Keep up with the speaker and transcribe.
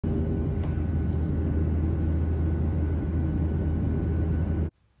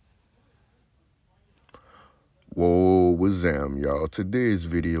Whoa, what's up, y'all? Today's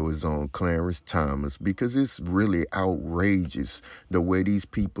video is on Clarence Thomas because it's really outrageous the way these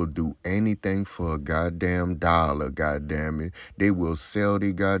people do anything for a goddamn dollar, goddamn it. They will sell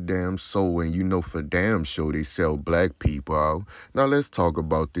their goddamn soul, and you know for damn sure they sell black people out. Now let's talk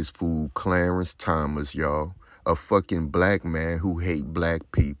about this fool, Clarence Thomas, y'all. A fucking black man who hate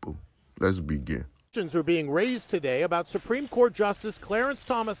black people. Let's begin. Questions are being raised today about Supreme Court Justice Clarence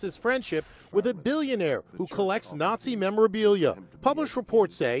Thomas's friendship with a billionaire who collects Nazi memorabilia. Published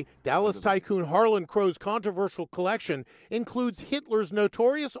reports say Dallas tycoon Harlan Crow's controversial collection includes Hitler's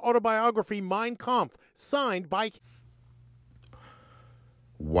notorious autobiography Mein Kampf, signed by...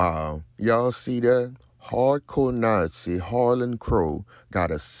 Wow, y'all see that? Hardcore Nazi Harlan Crow got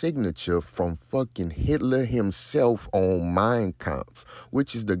a signature from fucking Hitler himself on Mein Kampf,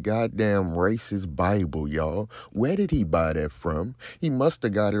 which is the goddamn racist Bible, y'all. Where did he buy that from? He must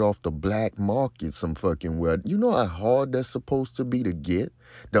have got it off the black market some fucking well. You know how hard that's supposed to be to get?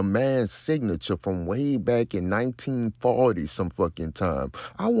 The man's signature from way back in 1940 some fucking time.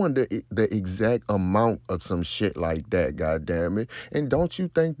 I wonder the exact amount of some shit like that, goddamn it. And don't you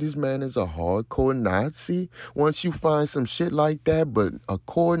think this man is a hardcore Nazi once you find some shit like that? But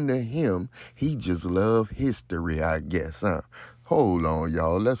according to him, he just love history, I guess, huh? Hold on,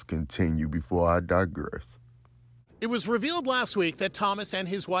 y'all. Let's continue before I digress. It was revealed last week that Thomas and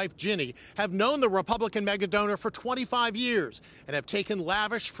his wife, Ginny, have known the Republican megadonor for 25 years and have taken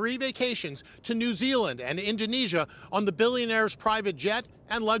lavish free vacations to New Zealand and Indonesia on the billionaire's private jet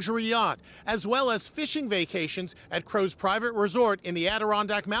and luxury yacht, as well as fishing vacations at Crow's private resort in the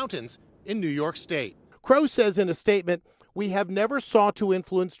Adirondack Mountains in New York State. Crow says in a statement, "We have never sought to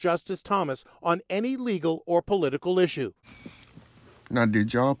influence Justice Thomas on any legal or political issue." Now,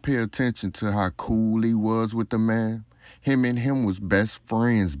 did y'all pay attention to how cool he was with the man? Him and him was best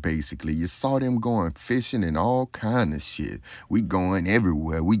friends, basically. You saw them going fishing and all kind of shit. We going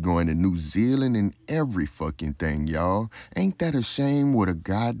everywhere. We going to New Zealand and every fucking thing, y'all. Ain't that a shame with a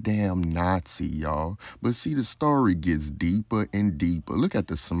goddamn Nazi, y'all? But see, the story gets deeper and deeper. Look at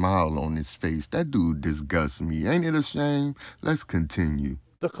the smile on his face. That dude disgusts me. Ain't it a shame? Let's continue.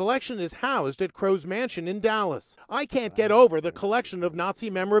 The collection is housed at Crow's mansion in Dallas. "I can't get over the collection of Nazi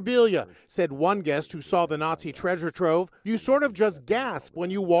memorabilia," said one guest who saw the Nazi treasure trove. "You sort of just gasp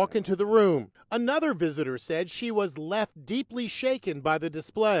when you walk into the room." Another visitor said she was left deeply shaken by the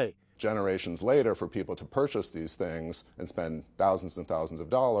display. Generations later, for people to purchase these things and spend thousands and thousands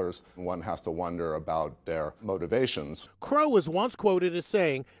of dollars, one has to wonder about their motivations. Crow was once quoted as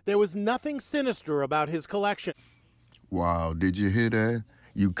saying there was nothing sinister about his collection. Wow, did you hear that?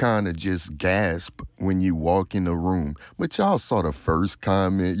 You kind of just gasp when you walk in the room. But y'all saw the first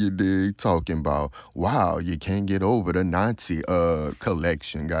comment you did talking about, wow, you can't get over the Nazi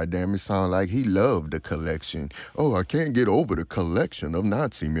collection. Goddamn, it sound like he loved the collection. Oh, I can't get over the collection of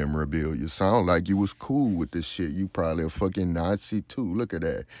Nazi memorabilia. Sound like you was cool with this shit. You probably a fucking Nazi too. Look at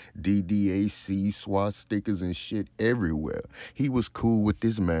that. DDAC, SWAT stickers and shit everywhere. He was cool with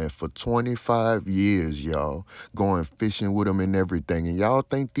this man for 25 years, y'all. Going fishing with him and everything. And y'all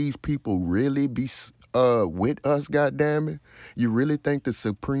think these people really be with us, goddammit? You really think the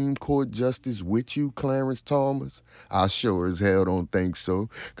Supreme Court Justice with you, Clarence Thomas? I sure as hell don't think so.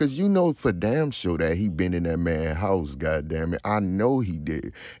 Because you know for damn sure that he been in that man's house, goddammit. I know he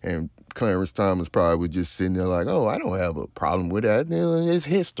did. And Clarence Thomas probably was just sitting there like, oh, I don't have a problem with that. It's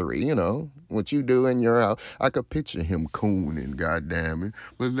history, you know. What you do in your house. I could picture him cooning, goddammit.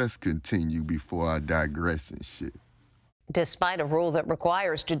 But let's continue before I digress and shit. Despite a rule that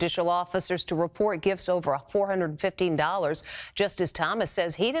requires judicial officers to report gifts over $415, Justice Thomas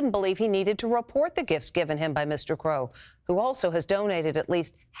says he didn't believe he needed to report the gifts given him by Mr. Crow, who also has donated at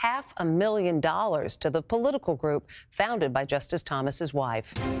least $500,000 to the political group founded by Justice Thomas's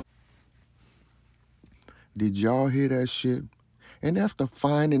wife. Did y'all hear that shit? And after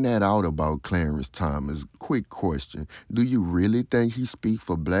finding that out about Clarence Thomas, quick question, do you really think he speak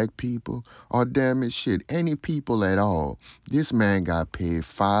for black people? Or damn it, shit, any people at all? This man got paid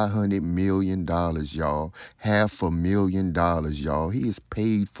 $500 million, y'all. $500,000, y'all. He is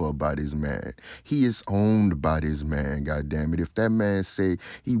paid for by this man. He is owned by this man, goddamn it. If that man say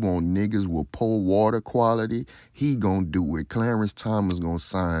he want niggas with poor water quality, he gonna do it. Clarence Thomas gonna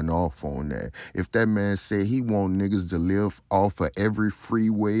sign off on that. If that man say he want niggas to live off of every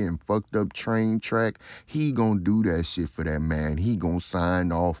freeway and fucked up train track, he gonna do that shit for that man. He gonna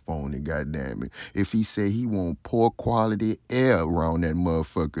sign off on it, goddamn it. If he say he want poor quality air around that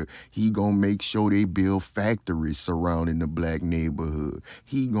motherfucker, he gonna make sure they build factories surrounding the black neighborhood.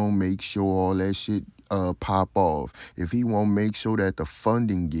 He gonna make sure all that shit pop off. If he won't make sure that the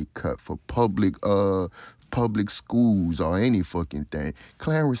funding get cut for public public schools or any fucking thing.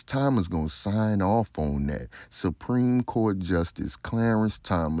 Clarence Thomas gonna sign off on that. Supreme Court Justice Clarence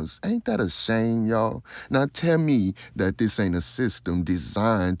Thomas. Ain't that a shame, y'all? Now tell me that this ain't a system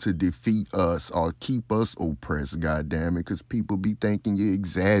designed to defeat us or keep us oppressed, goddammit, because people be thinking you're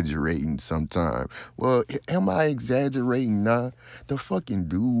exaggerating sometimes. Well, am I exaggerating now? The fucking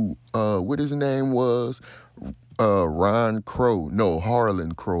dude, what his name was? Ron Crow. No,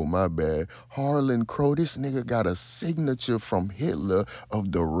 Harlan Crow, my bad. Harlan Crow, this nigga got a signature from Hitler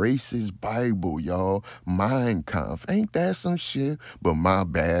of the racist Bible, y'all. Mein Kampf. Ain't that some shit? But my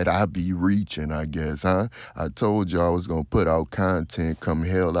bad, I be reaching, I guess, huh? I told y'all I was gonna put out content come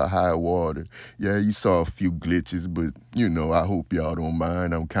hell or high water. Yeah, you saw a few glitches, but, you know, I hope y'all don't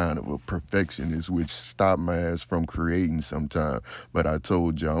mind. I'm kind of a perfectionist, which stopped my ass from creating sometime. But I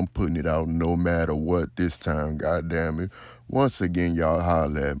told y'all I'm putting it out no matter what this time, God damn it. Once again, y'all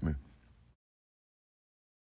holler at me.